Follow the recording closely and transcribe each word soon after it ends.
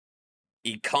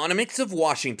Economics of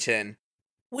Washington.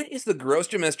 What is the gross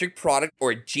domestic product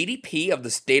or GDP of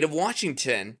the state of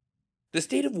Washington? The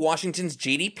state of Washington's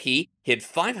GDP hit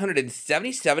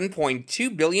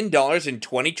 $577.2 billion in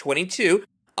 2022,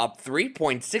 up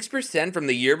 3.6% from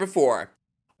the year before.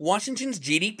 Washington's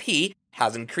GDP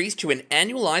has increased to an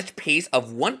annualized pace of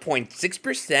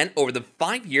 1.6% over the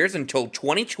 5 years until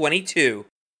 2022.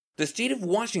 The state of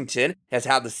Washington has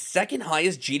had the second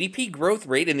highest GDP growth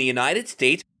rate in the United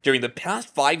States during the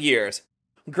past 5 years.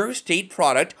 Gross state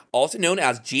product, also known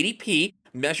as GDP,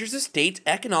 measures a state's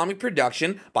economic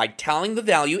production by tallying the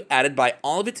value added by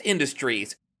all of its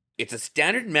industries. It's a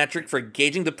standard metric for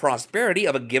gauging the prosperity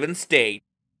of a given state.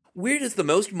 Where does the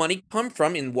most money come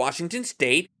from in Washington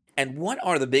state, and what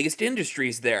are the biggest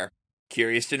industries there?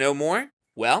 Curious to know more?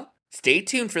 Well, stay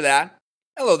tuned for that.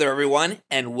 Hello there everyone,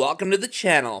 and welcome to the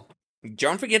channel.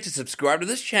 Don't forget to subscribe to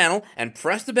this channel and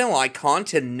press the bell icon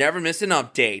to never miss an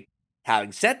update.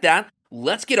 Having said that,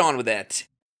 let's get on with it.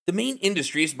 The main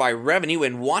industries by revenue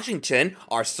in Washington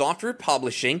are software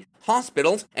publishing,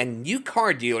 hospitals, and new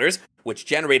car dealers, which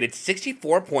generated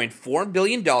 $64.4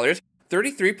 billion,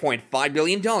 $33.5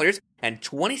 billion, and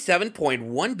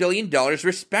 $27.1 billion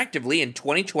respectively in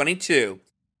 2022.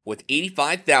 With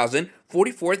 85,000,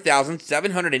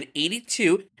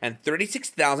 44,782, and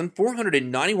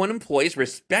 36,491 employees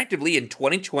respectively in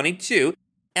 2022,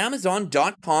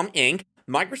 Amazon.com Inc.,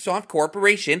 Microsoft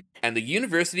Corporation, and the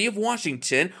University of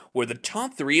Washington were the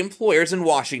top 3 employers in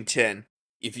Washington.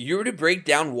 If you were to break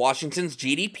down Washington's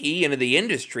GDP into the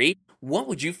industry, what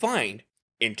would you find?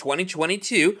 In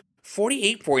 2022,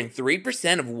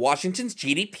 48.3% of Washington's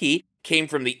GDP came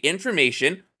from the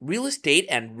information, real estate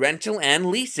and rental and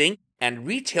leasing, and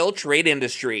retail trade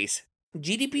industries.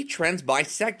 GDP trends by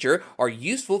sector are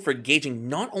useful for gauging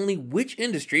not only which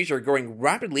industries are growing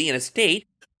rapidly in a state,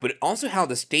 but also how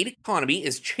the state economy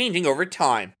is changing over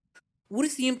time. What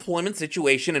is the employment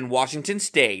situation in Washington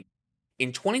state?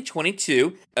 In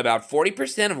 2022, about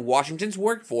 40% of Washington's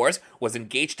workforce was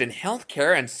engaged in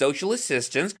healthcare and social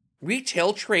assistance,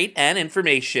 retail trade, and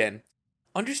information.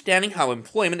 Understanding how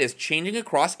employment is changing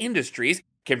across industries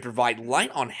can provide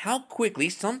light on how quickly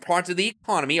some parts of the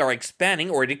economy are expanding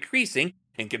or decreasing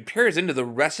in comparison to the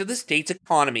rest of the state's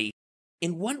economy.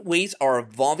 In what ways are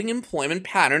evolving employment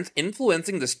patterns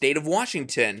influencing the state of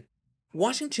Washington?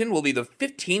 Washington will be the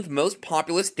 15th most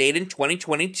populous state in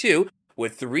 2022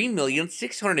 with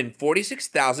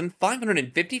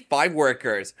 3,646,555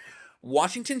 workers.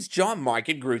 Washington's job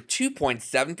market grew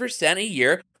 2.7% a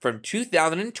year from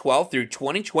 2012 through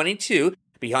 2022,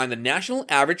 behind the national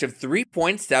average of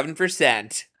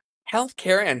 3.7%.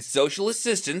 Healthcare and social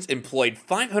assistance employed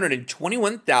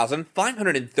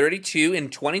 521,532 in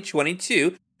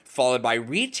 2022, followed by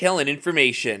retail and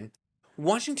information.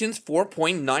 Washington's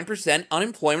 4.9%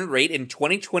 unemployment rate in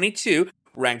 2022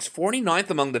 ranks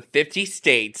 49th among the 50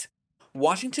 states.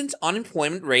 Washington's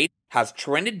unemployment rate has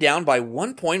trended down by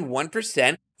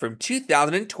 1.1% from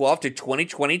 2012 to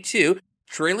 2022,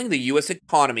 trailing the U.S.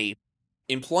 economy.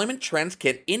 Employment trends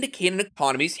can indicate an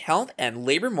economy's health and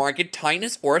labor market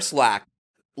tightness or slack.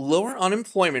 Lower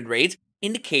unemployment rates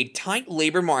indicate tight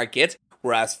labor markets,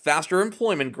 whereas faster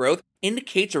employment growth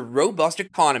indicates a robust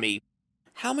economy.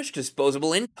 How much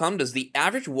disposable income does the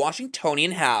average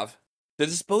Washingtonian have? The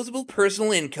disposable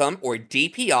personal income, or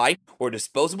DPI, or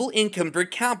disposable income per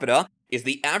capita, is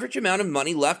the average amount of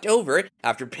money left over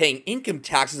after paying income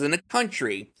taxes in a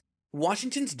country.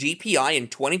 Washington's DPI in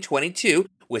 2022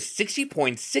 was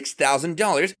 $60.6 thousand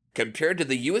compared to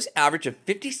the U.S. average of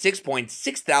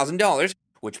 $56.6 thousand,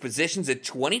 which positions it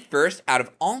 21st out of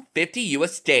all 50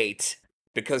 U.S. states.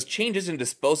 Because changes in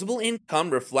disposable income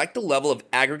reflect the level of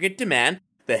aggregate demand,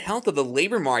 the health of the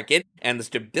labor market, and the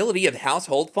stability of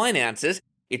household finances,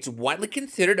 it's widely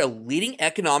considered a leading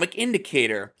economic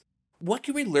indicator. What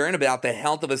can we learn about the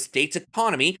health of a state's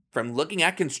economy from looking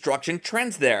at construction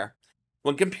trends there?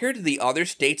 When compared to the other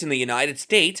states in the United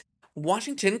States,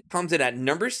 Washington comes in at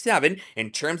number 7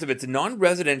 in terms of its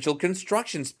non-residential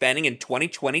construction spending in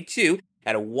 2022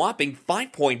 at a whopping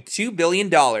 $5.2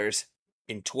 billion.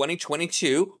 In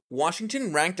 2022,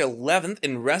 Washington ranked 11th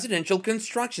in residential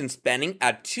construction spending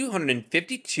at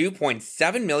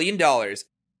 $252.7 million.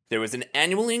 There was an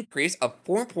annual increase of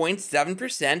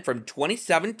 4.7% from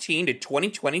 2017 to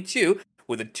 2022,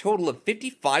 with a total of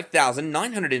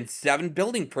 55,907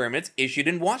 building permits issued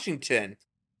in Washington.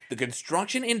 The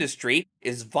construction industry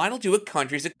is vital to a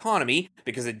country's economy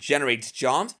because it generates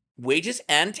jobs, wages,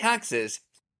 and taxes.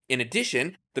 In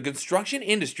addition, the construction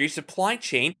industry supply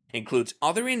chain includes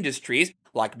other industries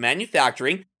like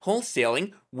manufacturing,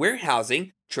 wholesaling,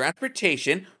 warehousing,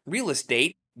 transportation, real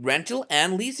estate, rental,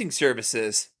 and leasing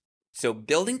services. So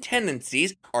building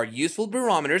tendencies are useful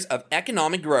barometers of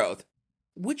economic growth.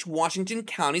 Which Washington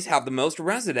counties have the most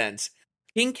residents?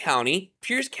 King County,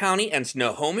 Pierce County, and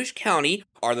Snohomish County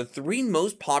are the three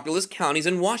most populous counties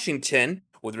in Washington,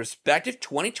 with respective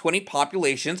 2020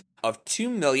 populations of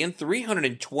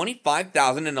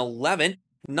 2,325,011,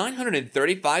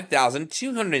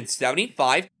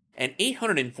 935,275, and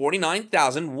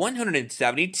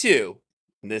 849,172.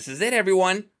 This is it,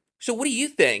 everyone. So what do you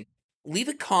think? Leave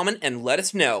a comment and let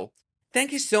us know.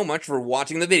 Thank you so much for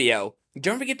watching the video.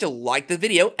 Don't forget to like the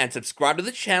video and subscribe to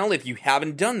the channel if you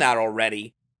haven't done that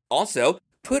already. Also,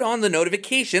 put on the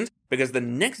notifications because the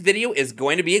next video is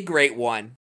going to be a great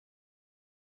one.